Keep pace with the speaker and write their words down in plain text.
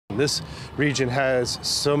This region has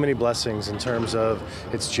so many blessings in terms of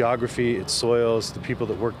its geography, its soils, the people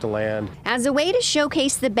that work the land. As a way to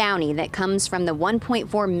showcase the bounty that comes from the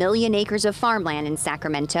 1.4 million acres of farmland in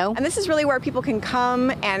Sacramento. And this is really where people can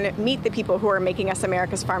come and meet the people who are making us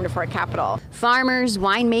America's farm to fork capital. Farmers,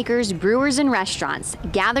 winemakers, brewers, and restaurants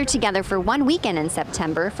gather together for one weekend in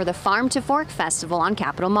September for the Farm to Fork Festival on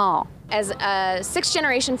Capitol Mall. As a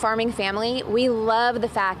sixth-generation farming family, we love the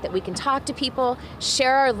fact that we can talk to people,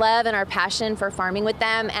 share our love and our passion for farming with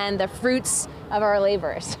them, and the fruits of our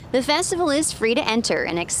labors. The festival is free to enter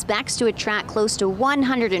and expects to attract close to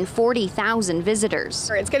 140,000 visitors.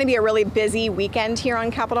 It's going to be a really busy weekend here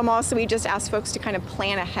on Capitol Mall, so we just ask folks to kind of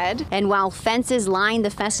plan ahead. And while fences line the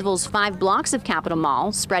festival's 5 blocks of Capitol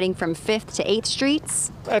Mall, spreading from 5th to 8th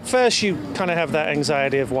Streets. At first, you kind of have that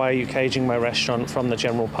anxiety of why are you caging my restaurant from the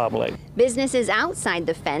general public. Businesses outside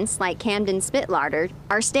the fence, like Camden Spitlarder,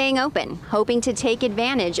 are staying open, hoping to take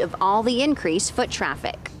advantage of all the increased foot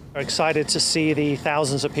traffic. We're excited to see the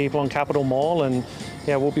thousands of people on Capitol Mall, and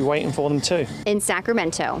yeah, we'll be waiting for them too. In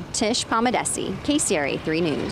Sacramento, Tish Palmadesi, KCRA 3 News.